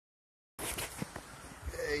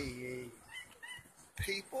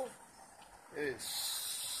people. It is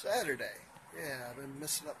Saturday. Yeah, I've been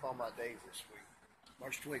messing up all my days this week.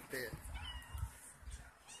 March 25th.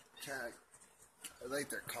 I think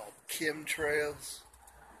they're called chemtrails.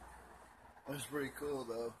 That's pretty cool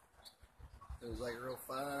though. It was like real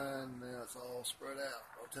fine, now it's all spread out.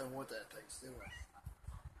 Don't tell me what that thing's doing.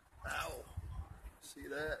 Ow! See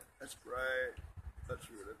that? That's bright. That's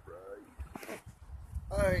really bright.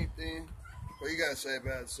 Alright then. What you gotta say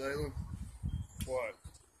about it, Salem? What?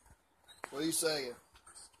 What are you saying?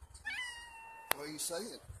 What are you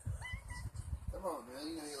saying? Come on, man.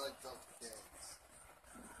 You know you like to talk to kids.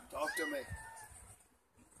 Talk to me.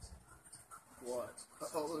 What?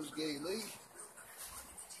 Uh-oh, there's Gay Lee.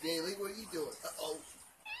 Gay Lee, what are you doing? Uh-oh.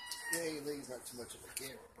 Gay Lee's not too much of a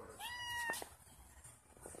camera person.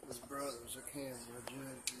 His brother's a camera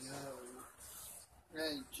junkie. Oh.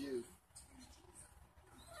 Ain't you?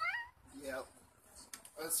 Yep.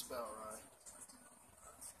 That's about right.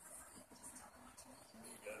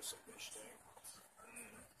 You got some bitch thing.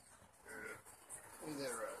 Ain't that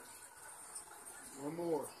right? One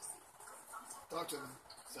more. Talk to me,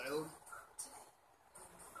 Salem.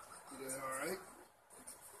 You doing alright?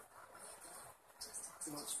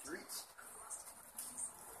 You want streets?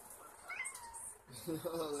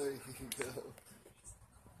 Oh, there you go.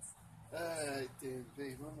 Alright then,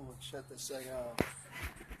 babe. I'm gonna shut this thing off.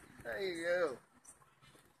 There you go.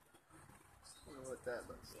 I wonder what that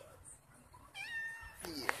looks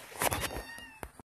like. Yeah.